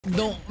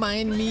Don't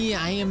mind me,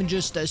 I am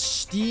just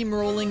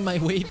steamrolling my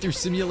way through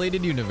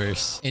Simulated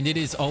Universe. And it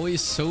is always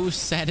so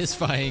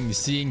satisfying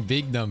seeing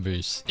big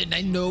numbers. And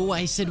I know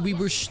I said we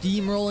were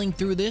steamrolling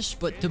through this,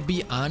 but to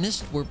be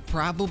honest, we're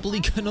probably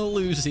gonna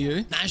lose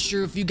here. Not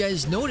sure if you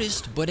guys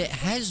noticed, but it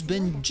has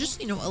been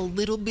just, a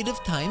little bit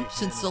of time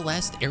since the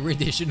last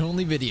Erudition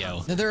only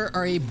video. Now, there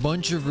are a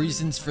bunch of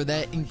reasons for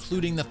that,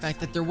 including the fact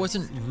that there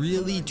wasn't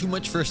really too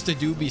much for us to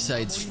do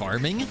besides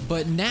farming.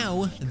 But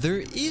now,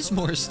 there is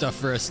more stuff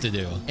for us to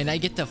do. And I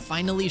get to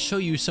finally show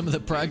you some of the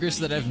progress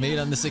that I've made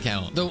on this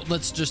account. Though,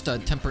 let's just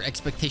temper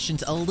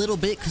expectations a little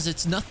bit, because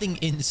it's nothing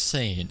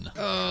insane.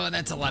 Oh,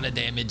 that's a lot of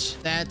damage.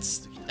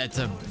 That's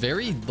a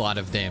very lot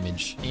of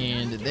damage.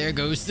 And there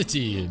goes the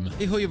team.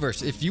 Hey,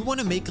 Hoyoverse, if you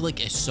want to make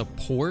like a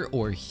support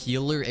or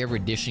healer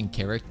Erudition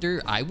character,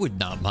 I would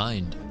not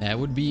mind. That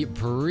would be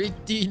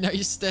pretty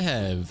nice to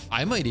have.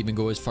 I might even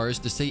go as far as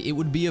to say it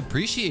would be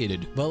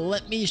appreciated. But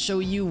let me show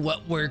you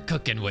what we're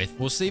cooking with.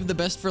 We'll save the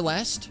best for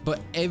last,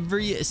 but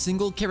every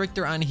single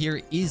character on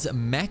here is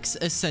max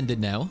ascended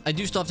now. I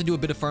do still have to do a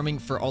bit of farming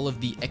for all of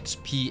the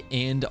XP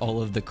and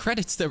all of the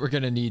credits that we're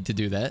going to need to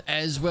do that,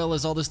 as well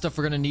as all the stuff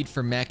we're going to need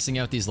for maxing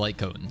out these light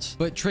cones.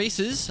 But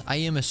traces, I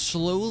am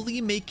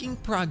slowly making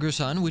progress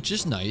on, which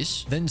is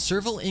nice. Then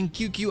Serval and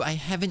QQ, I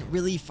haven't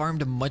really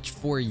farmed much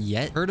for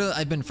yet. Herda,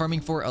 I've been farming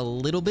for a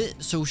little bit,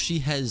 so she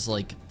has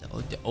like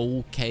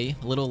okay,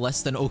 a little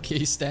less than okay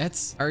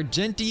stats.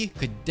 Argenti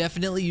could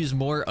definitely use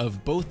more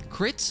of both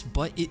crits,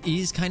 but it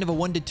is kind of a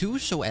 1-to-2,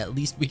 so at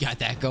least we got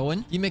that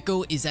going.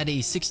 Himeko is at a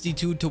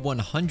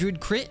 62-to-100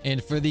 crit,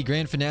 and for the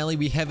grand finale,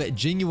 we have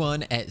Jing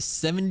Yuan at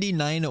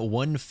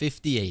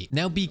 79-158.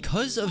 Now,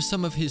 because of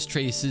some of his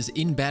traces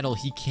in battle,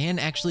 he can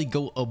actually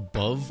go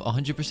above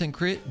 100%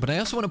 crit, but I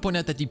also want to point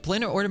out that the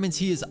planar ornaments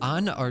he is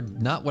on are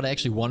not what I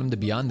actually want him to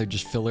be on. They're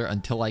just filler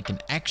until I can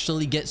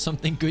actually get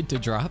something good to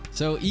drop.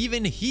 So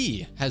even he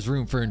has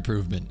room for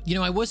improvement.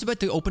 I was about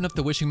to open up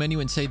the wishing menu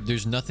and say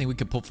there's nothing we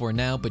could pull for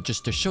now, but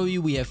just to show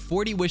you, we have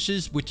 40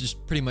 wishes, which is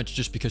pretty much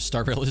just because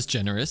starrail is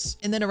generous,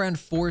 and then around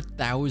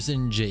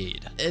 4,000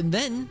 jade. And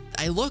then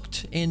I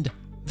looked, and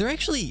there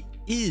actually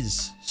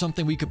is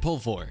something we could pull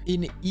for.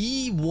 An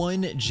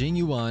E1 Jing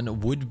Yuan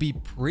would be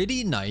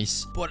pretty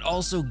nice, but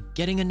also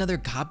getting another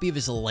copy of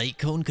his light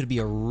cone could be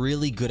a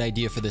really good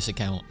idea for this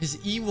account. His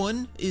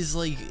E1 is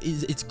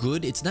it's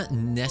good. It's not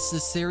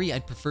necessary.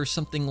 I'd prefer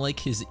something like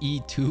his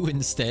E2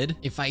 instead.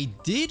 If I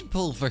did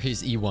pull for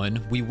his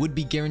E1, we would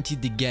be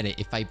guaranteed to get it.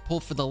 If I pull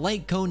for the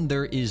light cone,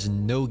 there is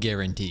no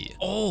guarantee.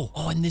 Oh,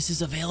 and this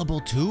is available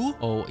too?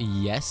 Oh,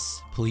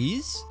 yes,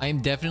 please. I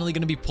am definitely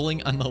going to be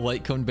pulling on the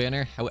light cone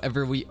banner.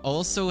 However, we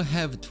also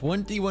have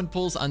 21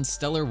 pulls on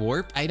Stellar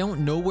Warp. I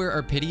don't know where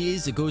our pity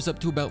is. It goes up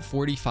to about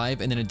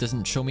 45, and then it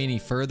doesn't show me any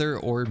further,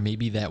 or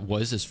maybe that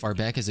was as far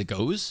back as it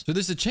goes. So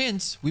there's a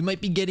chance we might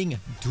be getting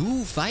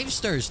 2 5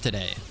 stars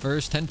today.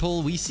 First 10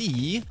 pull we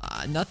see,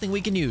 nothing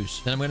we can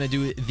use. Then I'm going to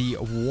do the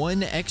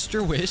 1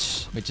 extra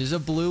wish, which is a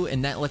blue,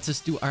 and that lets us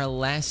do our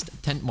last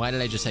 10. Why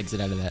did I just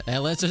exit out of that?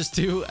 That lets us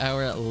do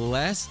our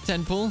last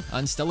 10 pull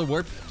on Stellar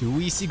Warp. Do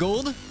we see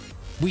gold?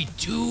 We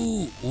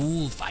do.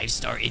 Ooh,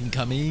 5-star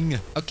incoming.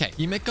 Okay,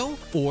 Himeko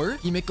or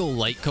Himeko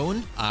Light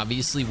Cone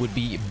obviously would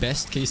be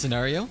best case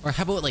scenario. Or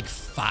how about like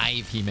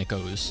 5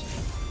 Himekos?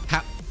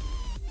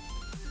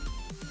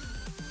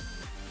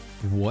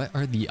 What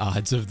are the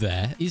odds of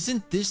that?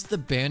 Isn't this the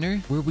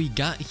banner where we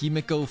got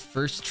Himeko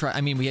first try? I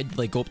mean, we had to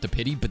like go up to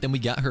pity, but then we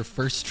got her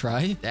first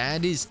try.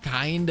 That is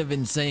kind of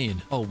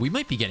insane. Oh, we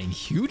might be getting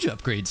huge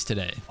upgrades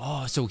today.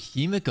 Oh, so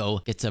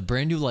Himeko gets a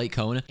brand new light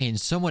cone, and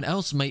someone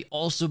else might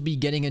also be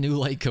getting a new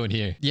light cone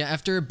here. Yeah,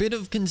 after a bit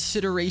of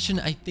consideration,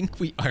 I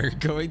think we are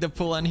going to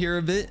pull on here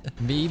a bit.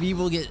 Maybe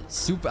we'll get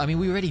super. I mean,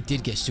 we already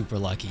did get super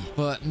lucky,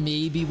 but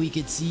maybe we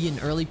could see an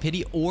early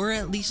pity or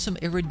at least some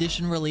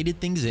Erudition related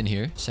things in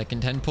here.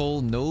 Second 10 pull.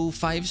 No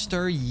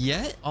 5-star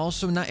yet.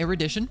 Also not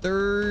Erudition.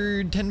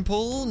 Third 10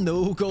 pull.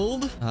 No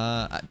gold.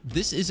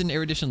 This is an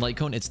Erudition light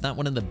cone. It's not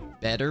one of the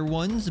better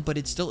ones, but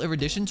it's still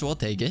Erudition, so I'll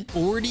take it.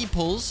 40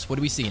 pulls. What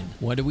are we seeing?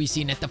 What are we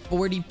seeing at the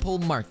 40 pull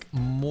mark?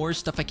 More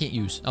stuff I can't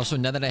use. Also,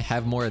 now that I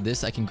have more of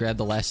this, I can grab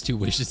the last 2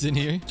 wishes in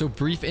here. So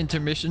brief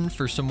intermission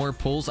for some more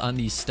pulls on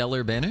the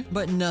stellar banner,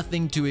 but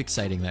nothing too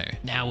exciting there.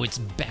 Now it's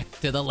back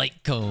to the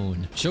light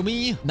cone. Show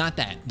me, not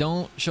that.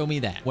 Don't show me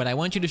that. What I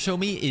want you to show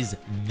me is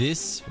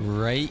this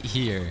right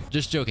here.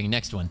 Just joking.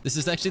 Next one. This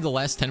is actually the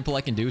last 10 pull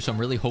I can do, so I'm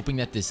really hoping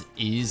that this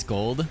is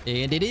gold.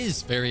 And it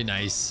is very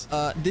nice.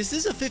 This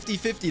is a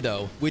 50-50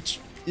 though,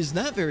 which is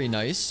not very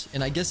nice.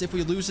 And I guess if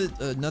we lose it,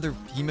 another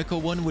Himeko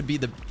one would be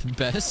the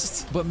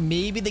best. But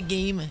maybe the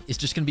game is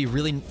just gonna be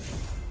really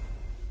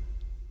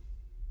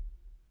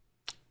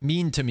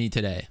mean to me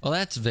today. Well,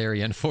 that's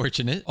very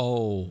unfortunate.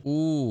 Oh,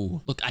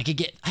 ooh. Look, I could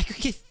get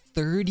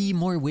 30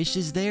 more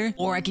wishes there,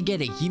 or I could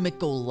get a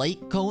Himeko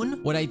light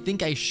cone. What I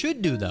think I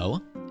should do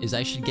though is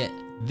I should get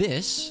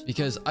this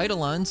because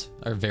eidolons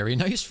are very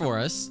nice for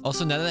us.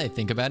 Also, now that I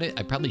think about it,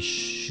 I probably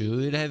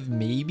should have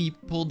maybe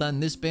pulled on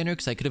this banner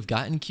because I could have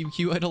gotten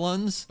QQ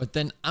eidolons. But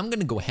then I'm going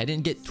to go ahead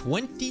and get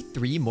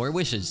 23 more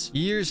wishes.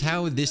 Here's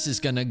how this is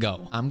going to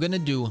go. I'm going to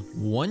do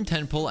one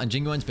 10 pull on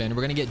Jing Yuan's banner.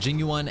 We're going to get Jing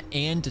Yuan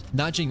and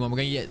not Jing Yuan. We're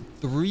going to get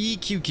 3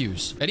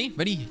 QQs. Ready?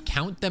 Ready?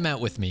 Count them out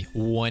with me.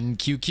 1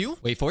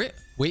 QQ. Wait for it.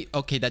 Wait,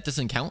 okay, that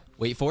doesn't count.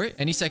 Wait for it.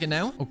 Any second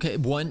now. Okay,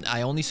 1.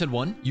 I only said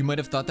 1. You might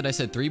have thought that I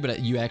said 3, but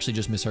you actually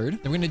just misheard.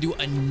 Then we're going to do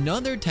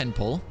another 10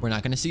 pull. We're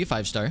not going to see a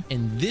 5-star.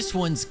 And this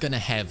one's going to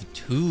have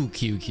 2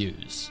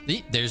 QQs.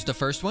 See, there's the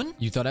first one.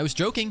 You thought I was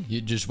joking.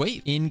 You just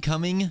wait.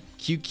 Incoming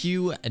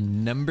QQ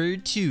number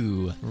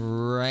 2.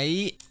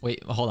 Right.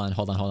 Wait, hold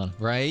on.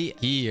 Right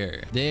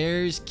here.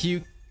 There's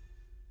QQ.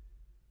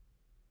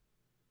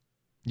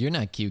 You're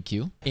not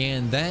QQ.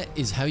 And that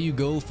is how you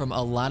go from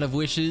a lot of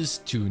wishes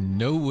to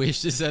no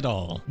wishes at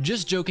all.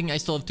 Just joking, I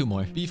still have 2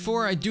 more.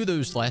 Before I do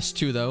those last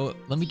 2 though,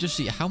 let me just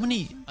see how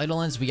many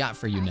eidolons we got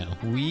for you now.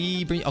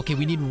 Okay,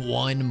 we need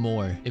 1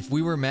 more. If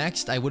we were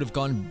maxed, I would have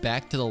gone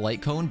back to the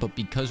light cone, but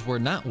because we're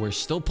not, we're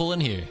still pulling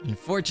here.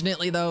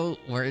 Unfortunately though,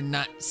 we're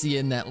not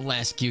seeing that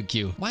last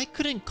QQ. Why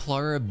couldn't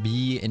Clara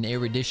be an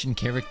erudition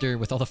character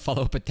with all the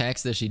follow-up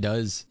attacks that she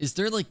does? Is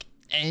there like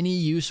any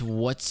use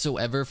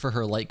whatsoever for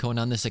her light cone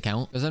on this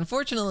account? Because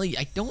unfortunately,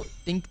 I don't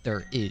think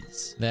there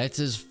is. That's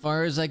as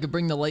far as I could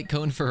bring the light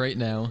cone for right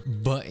now.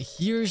 But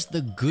here's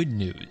the good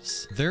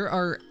news. There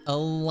are a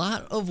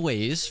lot of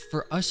ways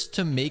for us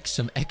to make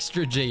some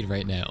extra jade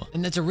right now.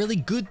 And that's a really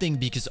good thing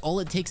because all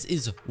it takes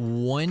is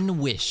 1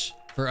 wish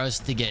for us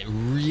to get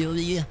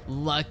really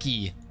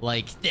lucky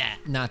like that.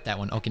 Not that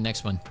one. Okay,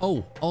 next one.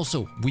 Oh,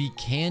 also, we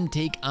can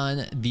take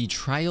on the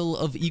Trial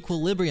of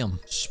Equilibrium.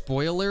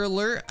 Spoiler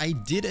alert, I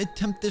did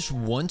attempt this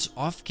once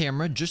off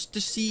camera just to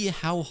see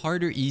how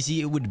hard or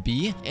easy it would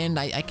be, and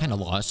I kind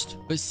of lost.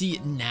 But see,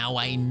 now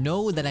I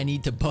know that I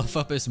need to buff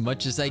up as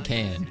much as I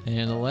can.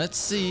 And let's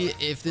see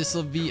if this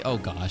will be... Oh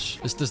gosh,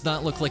 this does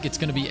not look like it's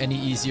going to be any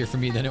easier for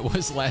me than it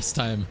was last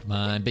time. Come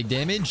on, big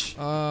damage.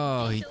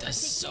 Oh, he does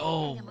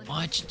so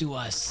much to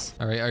us.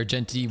 All right,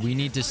 Argenti, we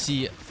need to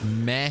see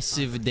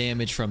massive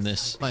damage from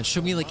this. Come on,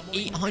 show me like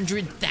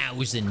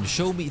 800,000.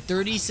 Show me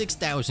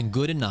 36,000.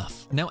 Good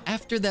enough. Now,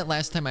 after that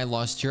last time I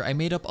lost here, I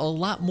made up a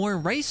lot more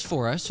rice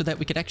for us so that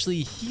we could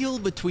actually heal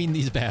between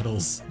these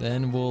battles.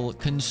 Then we'll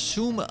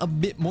consume a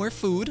bit more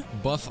food.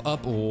 Buff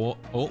up.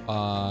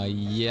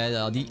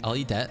 Yeah, I'll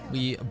eat that.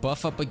 We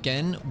buff up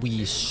again.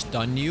 We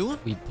stun you.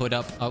 We put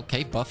up...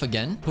 Okay, buff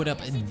again. Put up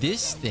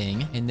this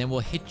thing, and then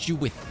we'll hit you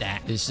with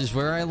that. This is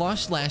where I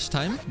lost last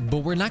time, but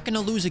we're not going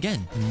to lose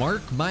again.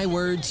 Mark my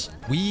words.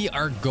 We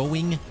are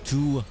going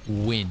to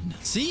win.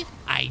 See?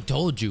 I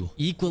told you.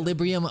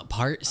 Equilibrium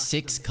Part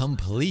 6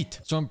 complete.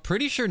 So I'm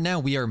pretty sure now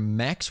we are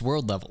max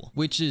world level,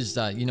 which is,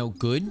 you know,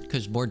 good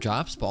because more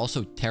drops, but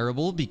also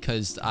terrible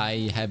because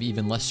I have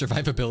even less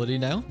survivability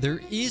now.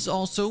 There is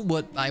also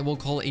what I will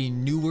call a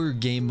newer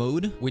game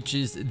mode, which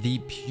is the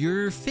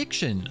Pure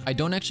Fiction. I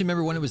don't actually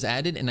remember when it was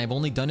added, and I've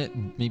only done it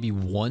maybe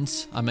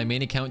once on my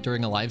main account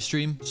during a live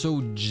stream.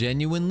 So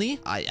genuinely,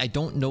 I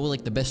don't know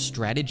like the best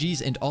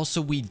strategies, and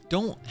also we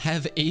don't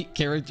have 8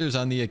 characters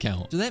on the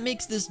account. So that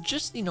makes this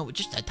just, you know,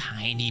 just a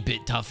tiny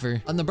bit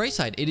tougher. On the bright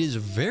side, it is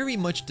very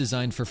much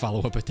designed for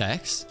follow-up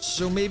attacks.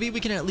 So maybe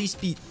we can at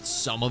least beat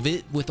some of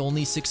it with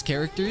only 6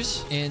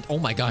 characters. And oh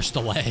my gosh,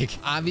 the lag.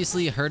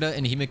 Obviously, Herta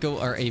and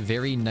Himeko are a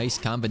very nice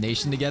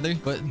combination together,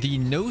 but the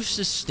no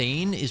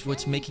sustain is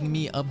what's making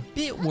me a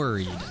bit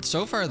worried.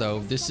 So far though,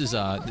 this is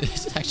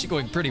actually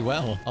going pretty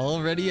well.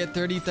 Already at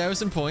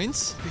 30,000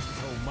 points.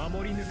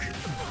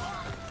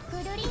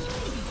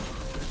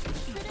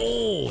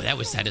 Oh, that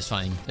was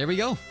satisfying. There we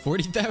go.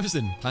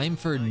 40,000. Time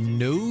for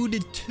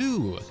node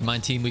 2. Come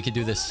on, team. We can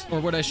do this. Or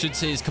what I should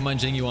say is, come on,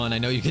 Jing Yuan. I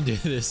know you can do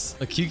this.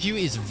 A QQ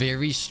is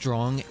very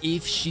strong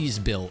if she's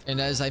built. And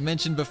as I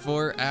mentioned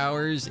before,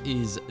 ours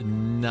is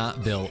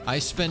not built. I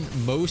spent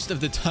most of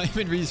the time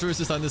and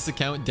resources on this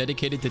account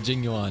dedicated to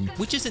Jing Yuan,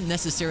 which isn't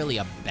necessarily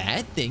a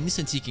bad thing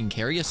since he can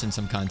carry us in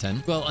some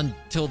content. Well,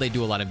 until they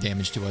do a lot of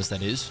damage to us,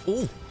 that is.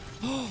 Oh.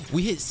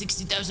 We hit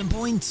 60,000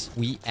 points.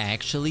 We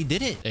actually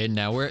did it. And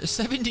now we're at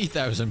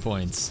 70,000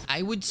 points.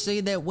 I would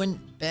say that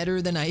went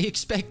better than I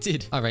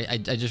expected. All right, I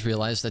just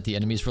realized that the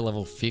enemies were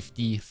level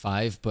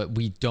 55, but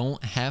we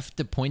don't have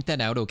to point that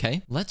out,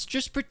 okay? Let's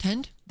just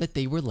pretend that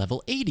they were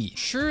level 80.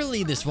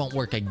 Surely this won't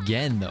work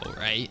again though,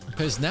 right?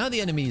 Because now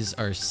the enemies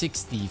are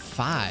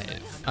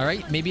 65. All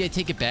right, maybe I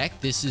take it back.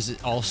 This is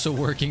also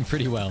working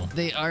pretty well.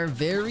 They are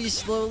very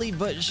slowly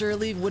but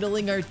surely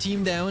whittling our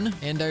team down,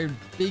 and our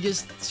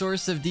biggest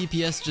source of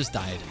DPS just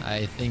died.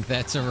 I think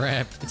that's a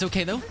wrap. It's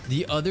okay though.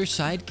 The other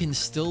side can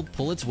still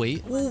pull its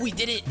weight. Oh, we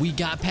did it. We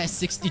got past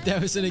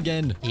 60,000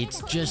 again.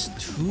 It's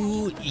just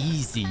too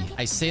easy.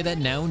 I say that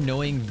now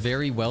knowing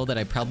very well that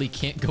I probably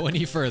can't go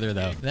any further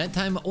though. That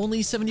time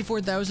only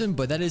 74,000,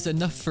 but that is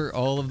enough for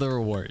all of the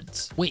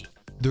rewards. Wait,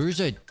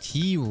 There's a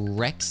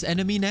T-Rex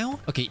enemy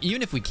now? Okay,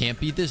 even if we can't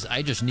beat this,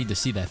 I just need to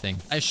see that thing.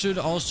 I should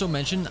also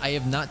mention, I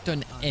have not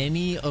done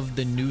any of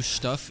the new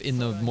stuff in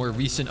the more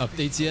recent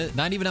updates yet.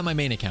 Not even on my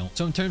main account.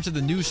 So in terms of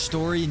the new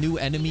story, new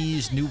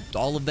enemies,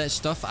 all of that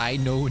stuff, I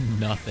know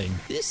nothing.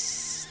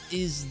 This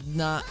is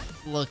not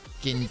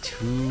looking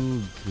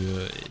too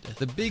good.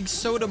 The big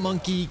soda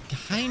monkey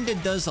kinda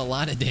does a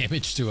lot of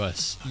damage to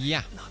us.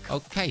 Yeah,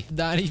 okay.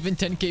 Not even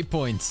 10k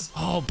points.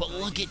 Oh, but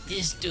look at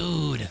this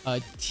dude.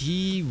 A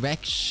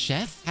T-Rex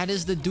chef? How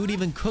does the dude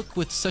even cook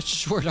with such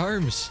short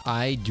arms?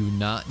 I do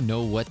not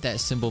know what that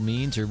symbol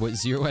means or what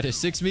 0 out of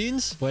 6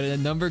 means, but a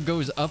number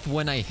goes up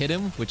when I hit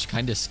him, which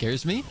kind of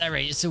scares me. All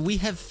right, so we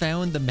have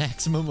found the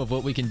maximum of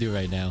what we can do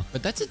right now,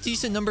 but that's a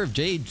decent number of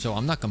jade, so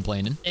I'm not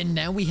complaining. And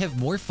now we have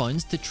more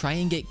funds to try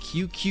and get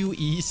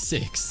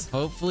QQE6.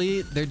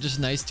 Hopefully, they're just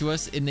nice to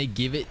us and they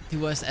give it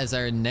to us as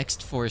our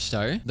next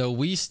 4-star, though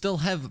we still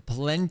have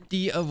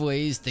plenty of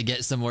ways to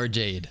get some more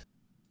jade.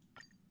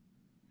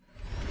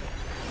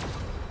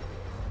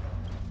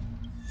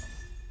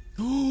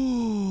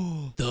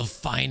 The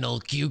final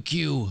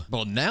QQ.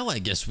 Well, now I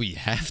guess we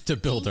have to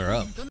build her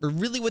up. Or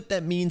really what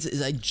that means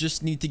is I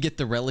just need to get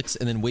the relics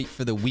and then wait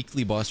for the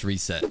weekly boss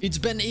reset. It's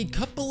been a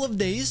couple of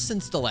days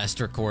since the last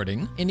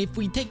recording, and if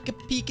we take a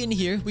peek in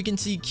here, we can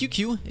see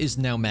QQ is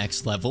now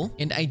max level,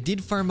 and I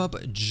did farm up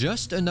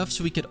just enough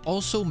so we could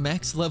also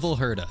max level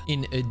Herda.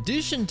 In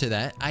addition to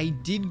that, I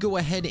did go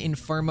ahead and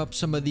farm up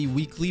some of the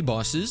weekly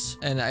bosses,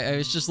 and I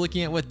was just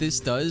looking at what this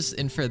does,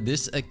 and for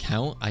this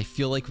account, I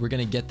feel like we're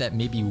gonna get that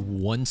maybe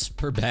once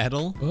per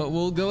battle. But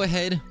we'll go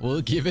ahead,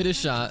 we'll give it a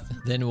shot,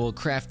 then we'll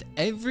craft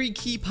every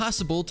key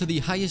possible to the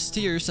highest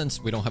tier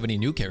since we don't have any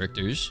new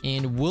characters,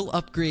 and we'll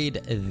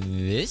upgrade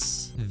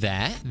this,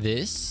 that,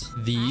 this,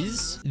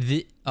 these,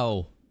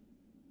 oh,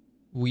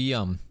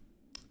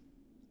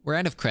 we're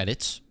out of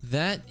credits.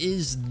 That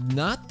is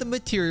not the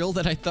material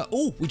that I thought.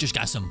 Oh, we just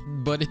got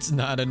some, but it's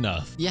not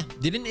enough. Yeah,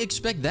 didn't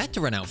expect that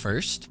to run out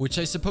first, which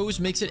I suppose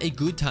makes it a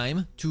good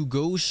time to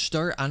go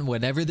start on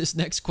whatever this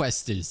next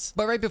quest is.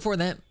 But right before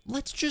that,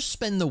 let's just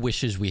spend the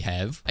wishes we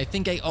have. I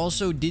think I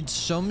also did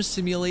some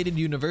simulated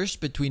universe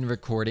between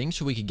recording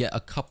so we could get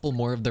a couple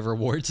more of the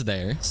rewards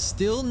there.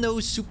 Still no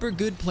super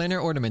good planner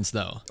ornaments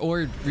though,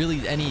 or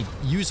really any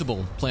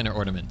usable planner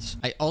ornaments.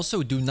 I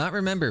also do not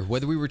remember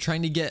whether we were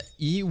trying to get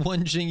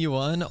E1 Jing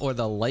Yuan or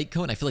the light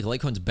cone. I feel like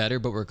light cone's better,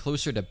 but we're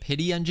closer to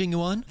pity on Jing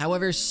Yuan.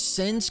 However,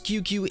 since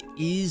QQ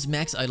is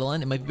max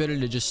eidolon, it might be better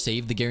to just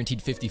save the guaranteed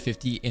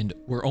 50-50, and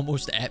we're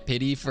almost at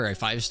pity for a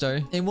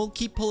 5-star. And we'll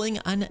keep pulling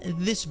on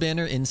this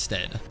banner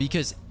instead.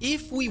 Because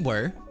if we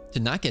were to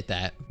not get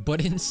that,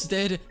 but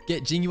instead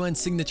get Jing Yuan's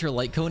signature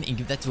light cone and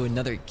give that to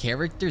another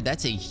character,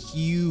 that's a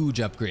huge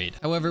upgrade.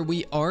 However,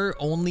 we are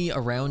only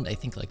around, I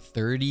think, like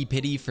 30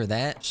 pity for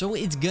that, so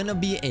it's gonna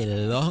be a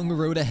long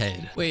road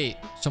ahead. Wait,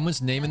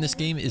 someone's name in this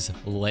game is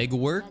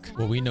Legwork?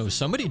 Well, we know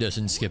somebody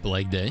doesn't skip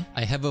leg day.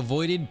 I have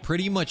avoided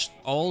pretty much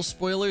all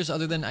spoilers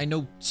other than I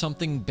know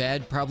something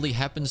bad probably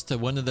happens to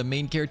one of the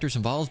main characters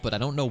involved, but I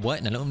don't know what,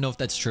 and I don't know if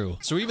that's true.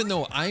 So even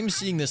though I'm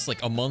seeing this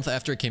like a month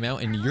after it came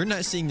out, and you're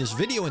not seeing this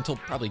video until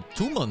probably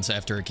 2 months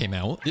after it came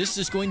out, this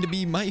is going to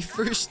be my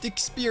first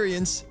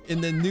experience in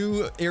the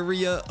new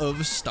area of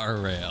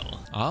starrail.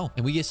 Oh,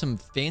 and we get some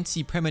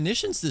fancy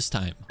premonitions this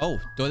time. Oh,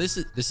 no, this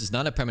is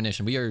not a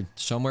premonition. We are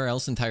somewhere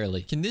else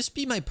entirely. Can this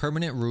be my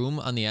permanent room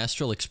on the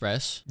Astral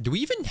Express? Do we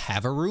even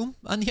have a room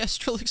on the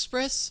Astral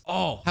Express?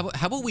 Oh,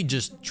 how about we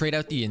just trade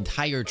out the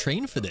entire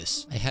train for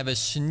this? I have a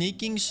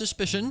sneaking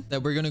suspicion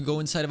that we're gonna go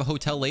inside of a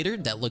hotel later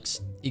that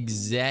looks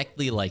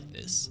exactly like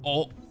this.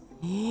 Oh,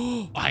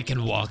 I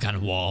can walk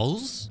on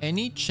walls?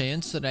 Any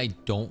chance that I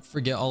don't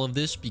forget all of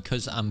this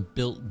because I'm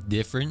built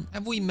different?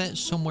 Have we met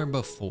somewhere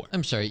before?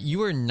 I'm sorry,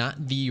 you are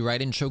not the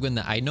Raiden Shogun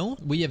that I know.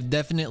 We have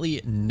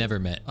definitely never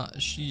met.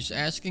 She's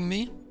asking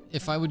me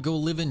if I would go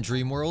live in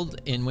Dream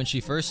World, and when she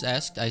first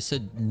asked, I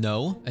said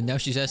no, and now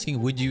she's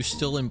asking, would you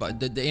still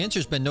invite? The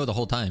answer's been no the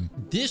whole time.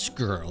 This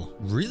girl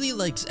really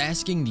likes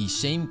asking the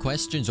same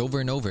questions over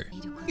and over.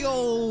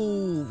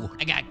 Yo,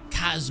 I got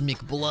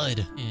cosmic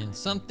blood, and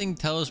something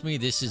tells me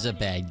this is a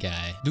bad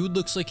guy. Dude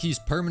looks like he's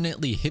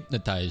permanently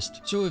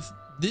hypnotized. So if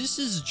this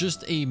is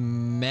just a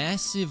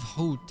massive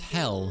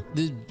hotel,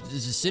 the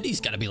city's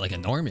gotta be like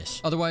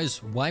enormous.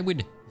 Otherwise, why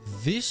would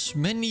this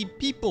many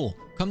people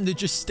come to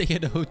just stay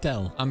at a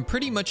hotel? I'm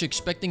pretty much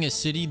expecting a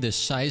city the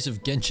size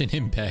of Genshin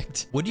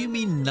Impact. What do you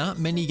mean not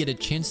many get a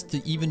chance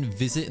to even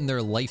visit in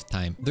their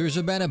lifetime? There's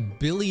about 1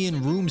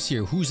 billion rooms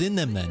here. Who's in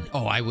them then?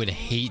 Oh, I would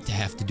hate to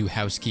have to do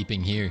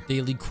housekeeping here.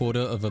 Daily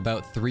quota of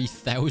about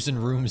 3,000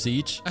 rooms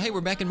each. Oh, hey,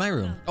 we're back in my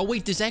room. Oh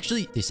wait, this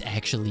actually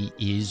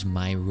is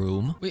my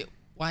room. Wait,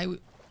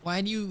 why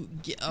do you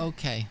get...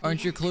 Okay.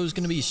 Aren't your clothes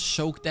gonna be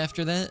soaked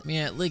after that?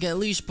 Yeah, like at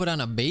least put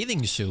on a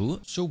bathing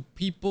suit. So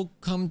people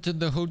come to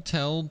the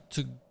hotel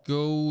to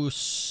go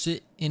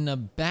sit in a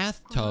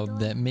bathtub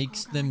that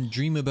makes them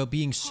dream about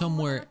being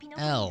somewhere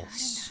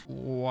else.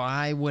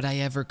 Why would I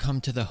ever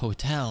come to the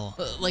hotel?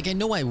 Like, I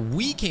know why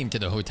we came to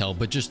the hotel,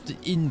 but just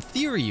in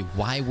theory,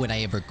 why would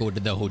I ever go to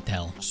the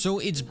hotel? So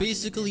it's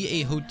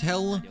basically a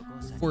hotel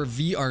for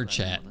VR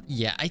chat.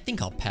 Yeah, I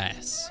think I'll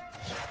pass.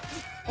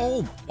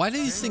 Oh, why do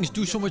these things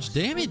do so much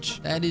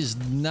damage? That is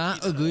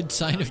not a good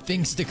sign of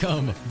things to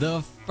come.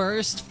 The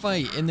first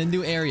fight in the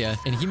new area,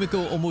 and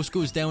Himeko almost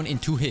goes down in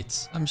 2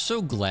 hits. I'm so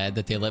glad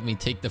that they let me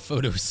take the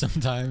photos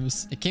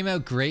sometimes. It came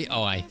out great.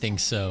 Oh, I think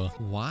so.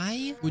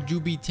 Why would you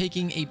be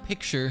taking a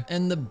picture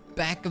in the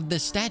back of the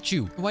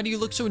statue? Why do you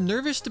look so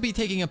nervous to be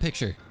taking a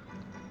picture?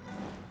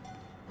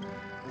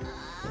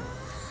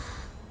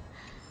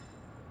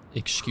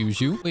 Excuse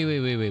you?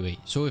 Wait.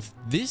 So if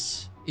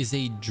this is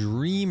a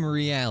dream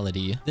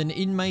reality, then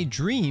in my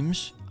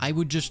dreams, I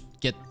would just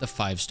get the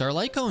 5-star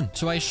light cone.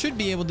 So I should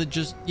be able to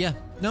just, yeah,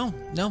 no,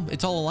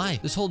 it's all a lie.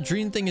 This whole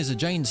dream thing is a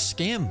giant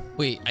scam.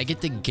 Wait, I get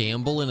to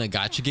gamble in a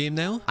gacha game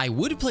now? I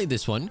would play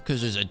this one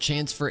because there's a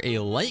chance for a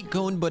light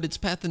cone, but it's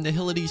Path into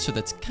Hillity, so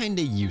that's kind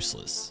of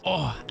useless.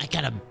 Oh, I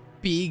got a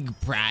big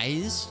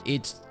prize.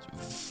 It's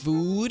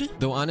food,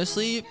 though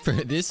honestly for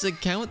this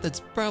account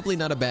that's probably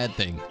not a bad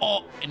thing.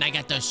 Oh, and I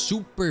got the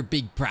super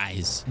big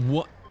prize.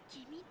 What?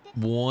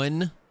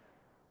 1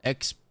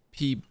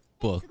 XP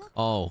book.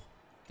 Oh,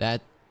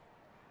 that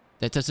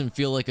doesn't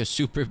feel like a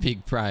super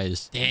big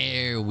prize.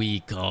 There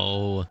we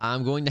go.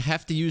 I'm going to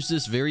have to use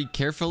this very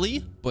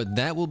carefully, but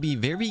that will be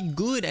very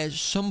good at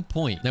some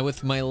point. Now,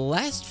 with my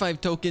last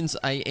 5 tokens,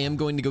 I am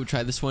going to go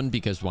try this one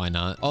because why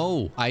not?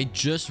 Oh, I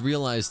just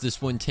realized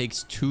this one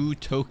takes 2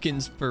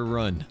 tokens per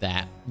run.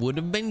 That would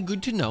have been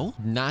good to know.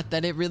 Not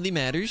that it really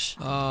matters.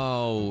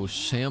 Oh,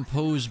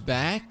 Sampo's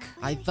back?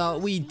 I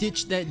thought we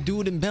ditched that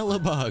dude in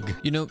Bellabog.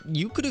 You know,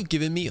 you could have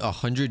given me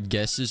 100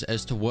 guesses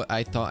as to what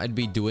I thought I'd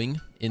be doing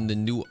in the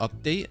new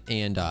update,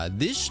 and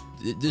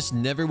this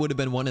never would have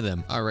been one of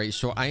them. All right,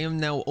 so I am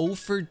now 0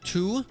 for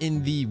 2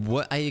 in the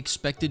what I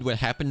expected would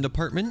happen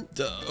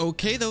department.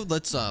 Okay though,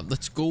 let's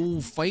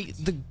go fight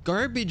the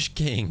Garbage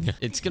King.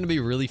 It's gonna be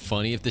really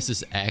funny if this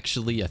is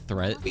actually a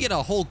threat. We get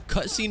a whole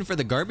cutscene for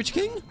the Garbage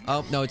King.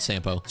 Oh no, it's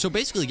Sampo. So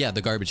basically, yeah,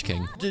 the Garbage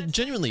King.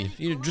 Genuinely,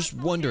 you know, just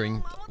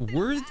wondering,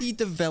 were the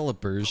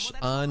developers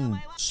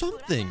on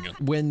something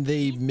when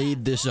they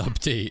made this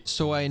update?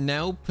 So I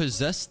now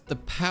possess the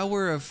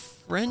power of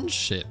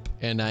friendship,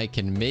 and I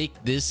can make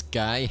this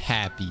guy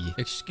happy.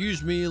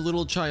 Excuse me,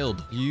 little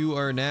child. You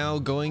are now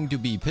going to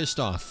be pissed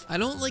off. I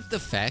don't like the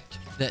fact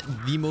that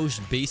the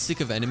most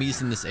basic of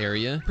enemies in this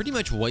area pretty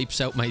much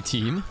wipes out my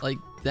team. Like,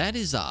 that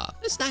is,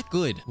 it's not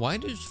good. Why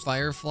does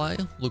Firefly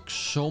look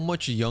so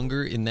much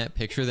younger in that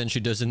picture than she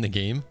does in the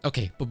game?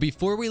 Okay, but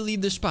before we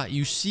leave this spot,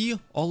 you see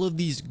all of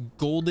these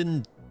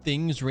golden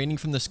things raining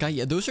from the sky?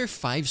 Yeah, those are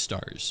 5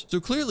 stars.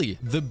 So clearly,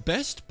 the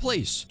best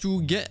place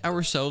to get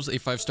ourselves a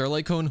 5-star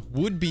light cone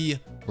would be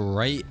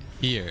right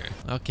here.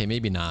 Okay,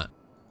 maybe not.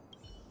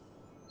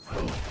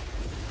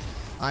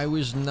 I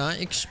was not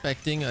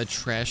expecting a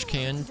trash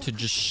can to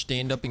just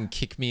stand up and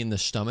kick me in the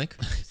stomach.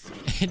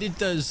 And it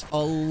does a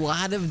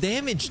lot of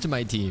damage to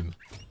my team.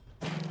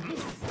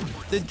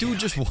 The dude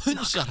just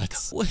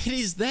one-shots. What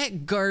is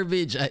that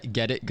garbage? I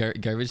get it.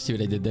 Garbage. See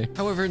what I did there?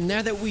 However,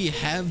 now that we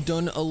have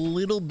done a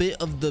little bit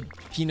of the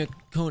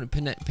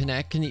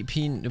Penacony,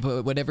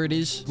 whatever it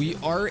is, we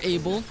are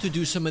able to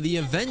do some of the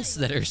events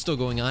that are still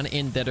going on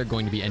and that are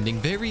going to be ending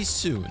very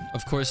soon.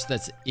 Of course,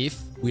 that's if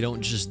we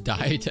don't just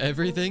die to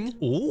everything.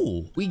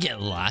 Oh, we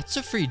get lots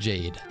of free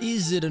jade.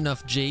 Is it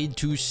enough jade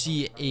to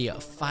see a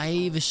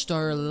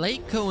 5-star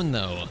light cone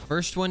though?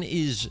 First one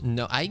is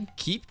no. I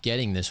keep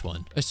getting this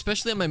one,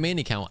 especially on my main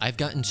account. I've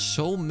gotten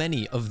so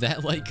many of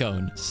that light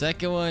cone.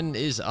 Second one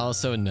is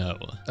also no.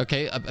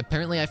 Okay,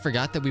 apparently I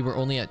forgot that we were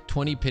only at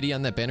 20 pity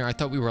on that banner. I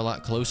thought we were a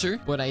lot closer,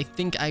 but I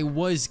think I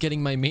was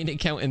getting my main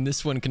account and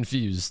this one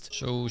confused.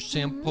 So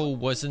Sampo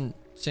wasn't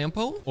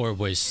Sampo? Or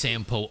was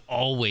Sampo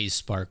always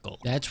Sparkle?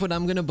 That's what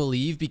I'm gonna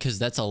believe because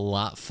that's a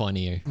lot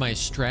funnier. My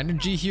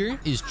strategy here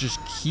is just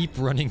keep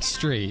running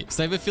straight. Because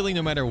I have a feeling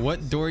no matter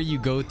what door you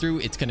go through,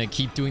 it's gonna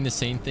keep doing the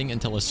same thing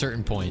until a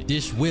certain point.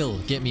 This will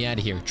get me out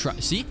of here.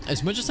 See,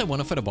 as much as I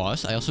want to fight a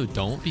boss, I also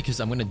don't because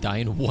I'm gonna die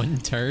in 1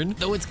 turn.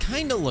 Though it's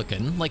kind of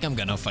looking like I'm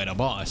gonna fight a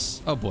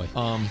boss. Oh boy.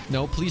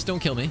 No, please don't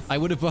kill me. I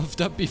would have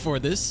buffed up before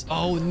this.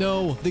 Oh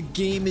no, the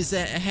game is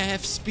at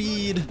half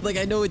speed. Like,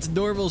 I know it's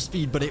normal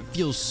speed, but it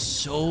feels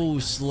so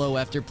slow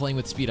after playing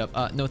with speed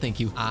up. No, thank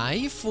you.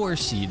 I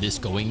foresee this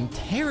going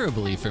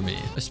terribly for me,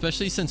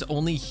 especially since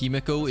only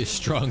Himeko is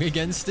strong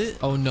against it.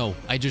 Oh no,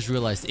 I just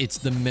realized it's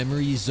the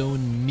memory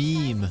zone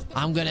meme.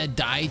 I'm gonna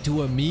die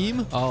to a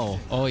meme?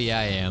 Oh yeah,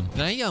 I am.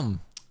 Can I,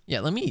 Yeah,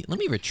 let me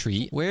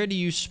retreat. Where do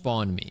you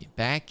spawn me?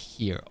 Back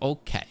here.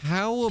 Okay.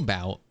 How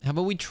about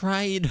we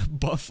try to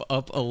buff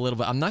up a little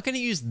bit? I'm not going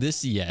to use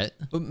this yet,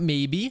 but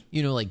maybe,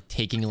 you know, like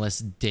taking less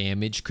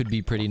damage could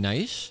be pretty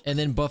nice. And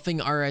then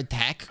buffing our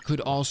attack could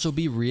also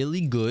be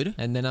really good.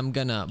 And then I'm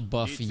gonna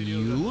buff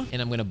you,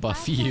 and I'm gonna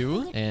buff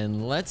you,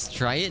 and let's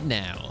try it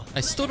now.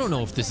 I still don't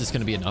know if this is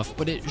gonna be enough,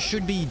 but it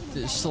should be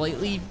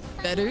slightly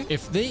better.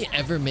 If they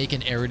ever make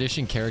an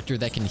Erudition character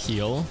that can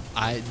heal,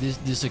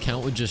 this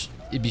account would just,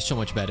 it'd be so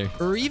much better.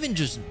 Or even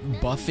just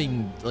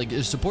buffing like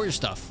support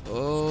stuff.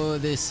 Oh,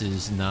 this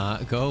is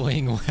not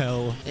going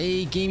well.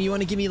 Hey game, you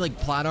want to give me like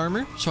plot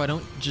armor so I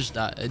don't just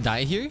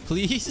die here,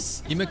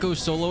 please? Himeko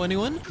solo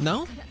anyone?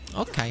 No?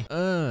 Okay.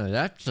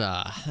 That's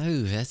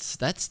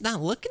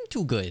not looking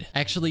too good.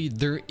 Actually,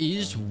 there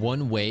is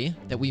one way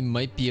that we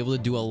might be able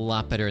to do a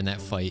lot better in that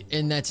fight,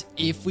 and that's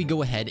if we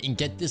go ahead and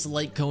get this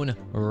light cone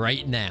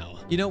right now.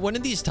 You know, one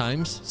of these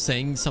times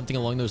saying something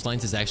along those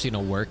lines is actually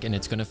gonna work, and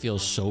it's gonna feel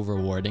so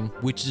rewarding,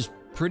 which is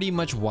pretty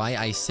much why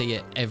I say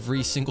it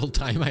every single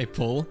time I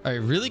pull. All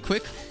right, really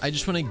quick, I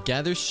just want to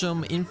gather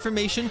some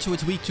information. So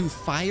it's weak to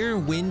fire,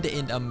 wind,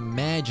 and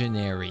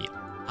imaginary.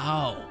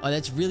 Oh,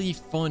 that's really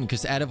fun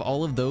because out of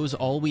all of those,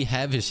 all we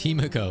have is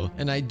Himeko.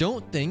 And I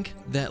don't think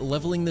that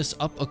leveling this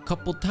up a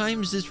couple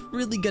times is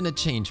really gonna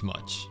change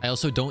much. I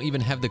also don't even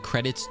have the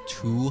credits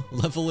to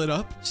level it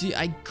up. See,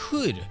 I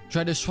could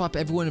try to swap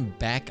everyone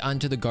back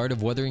onto the Guard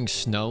of Wuthering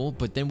Snow,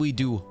 but then we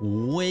do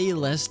way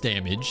less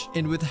damage.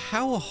 And with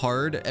how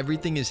hard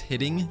everything is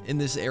hitting in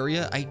this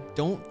area, I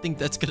don't think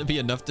that's gonna be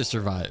enough to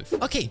survive.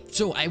 Okay,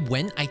 so I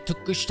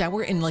took a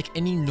shower, and like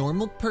any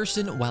normal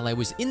person, while I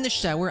was in the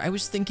shower, I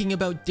was thinking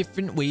about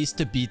different ways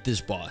to beat this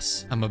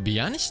boss. I'm gonna be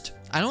honest,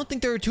 I don't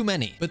think there are too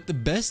many, but the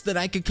best that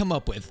I could come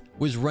up with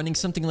was running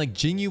something like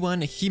Jing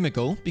Yuan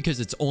Himeko, because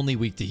it's only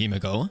weak to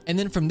Himeko. And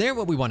then from there,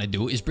 what we want to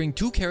do is bring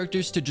two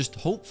characters to just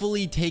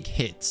hopefully take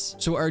hits.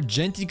 So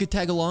Argenti could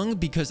tag along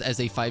because as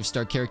a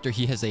 5-star character,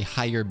 he has a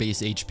higher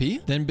base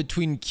HP. Then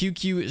between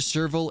QQ,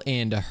 Serval,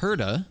 and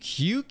Herda,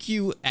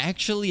 QQ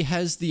actually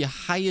has the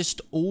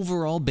highest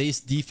overall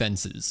base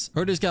defenses.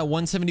 Herda's got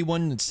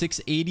 171 and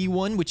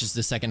 681, which is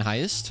the second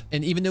highest.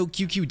 And even though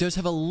QQ does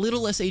have a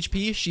little less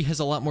HP, she has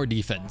a lot more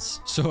defense.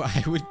 So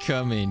I would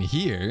come in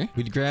here,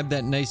 we'd grab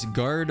that nice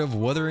Guard of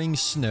Wuthering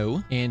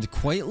Snow, and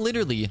quite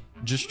literally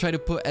just try to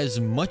put as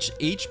much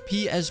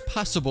HP as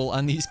possible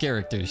on these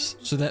characters.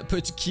 So that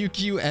puts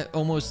QQ at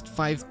almost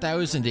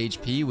 5,000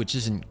 HP, which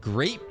isn't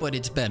great, but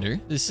it's better.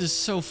 This is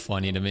so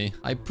funny to me.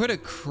 I put a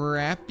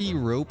crappy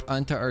rope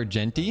onto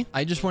Argenti.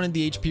 I just wanted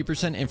the HP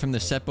percent, and from the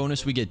set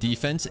bonus, we get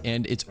defense,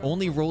 and it's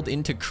only rolled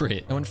into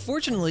crit. Now,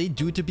 unfortunately,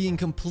 due to being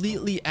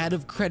completely out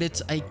of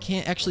credits, I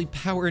can't actually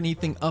power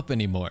anything up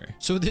anymore.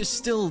 So this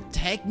still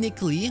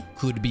technically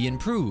could be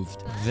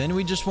improved. Then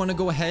we just want to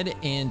go ahead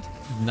and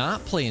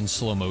not play in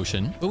slow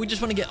motion, but we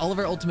just want to get all of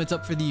our ultimates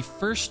up for the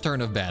first turn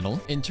of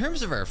battle. In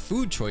terms of our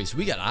food choice,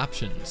 we got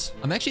options.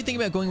 I'm actually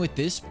thinking about going with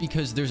this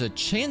because there's a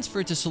chance for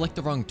it to select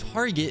the wrong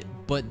target,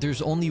 but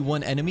there's only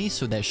one enemy,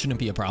 so that shouldn't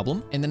be a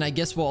problem. And then I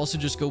guess we'll also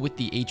just go with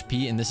the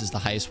HP, and this is the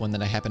highest one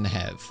that I happen to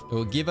have. It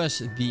will give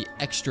us the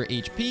extra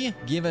HP,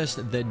 give us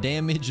the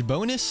damage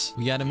bonus.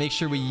 We got to make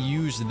sure we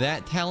use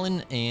that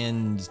talent,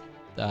 and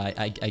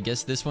I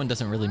guess this one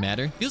doesn't really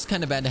matter. Feels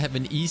kind of bad to have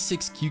an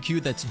E6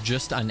 QQ that's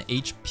just on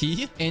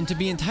HP. And to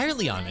be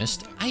entirely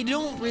honest, I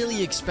don't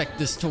really expect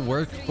this to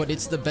work, but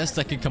it's the best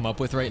I could come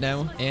up with right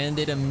now. And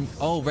it,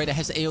 oh, right, it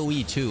has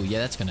AoE too. Yeah,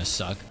 that's gonna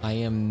suck. I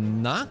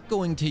am not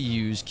going to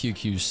use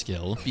QQ's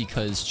skill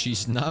because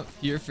she's not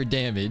here for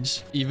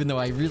damage, even though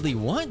I really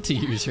want to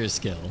use her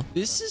skill.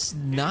 This is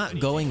not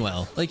going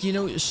well. Like, you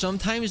know,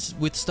 sometimes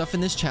with stuff in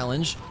this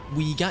challenge,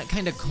 we got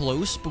kind of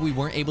close, but we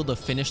weren't able to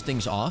finish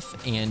things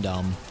off. And,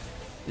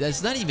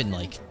 that's not even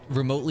like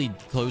remotely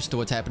close to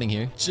what's happening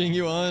here. Jing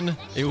Yuan,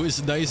 it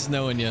was nice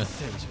knowing you.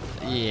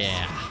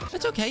 Yeah,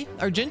 that's okay.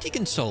 Argenti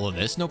can solo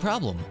this, no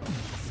problem.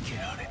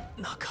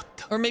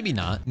 Or maybe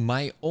not.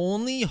 My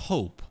only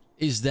hope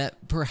is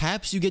that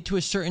perhaps you get to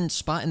a certain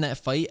spot in that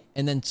fight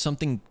and then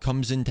something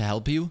comes in to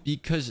help you.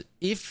 Because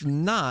if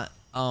not,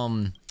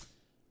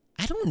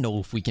 I don't know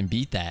if we can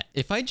beat that.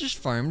 If I just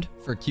farmed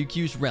for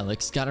QQ's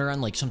relics, got her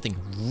on like something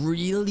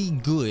really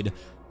good,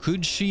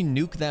 could she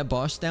nuke that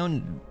boss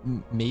down?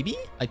 Maybe?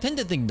 I tend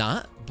to think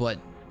not, but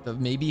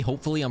maybe,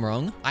 hopefully I'm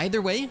wrong.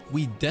 Either way,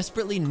 we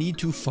desperately need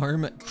to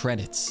farm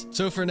credits.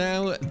 So for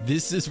now,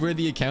 this is where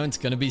the account's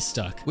gonna be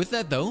stuck. With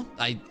that though,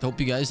 I hope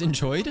you guys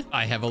enjoyed.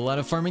 I have a lot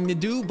of farming to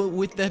do, but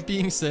with that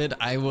being said,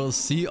 I will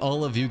see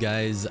all of you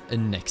guys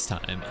next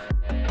time.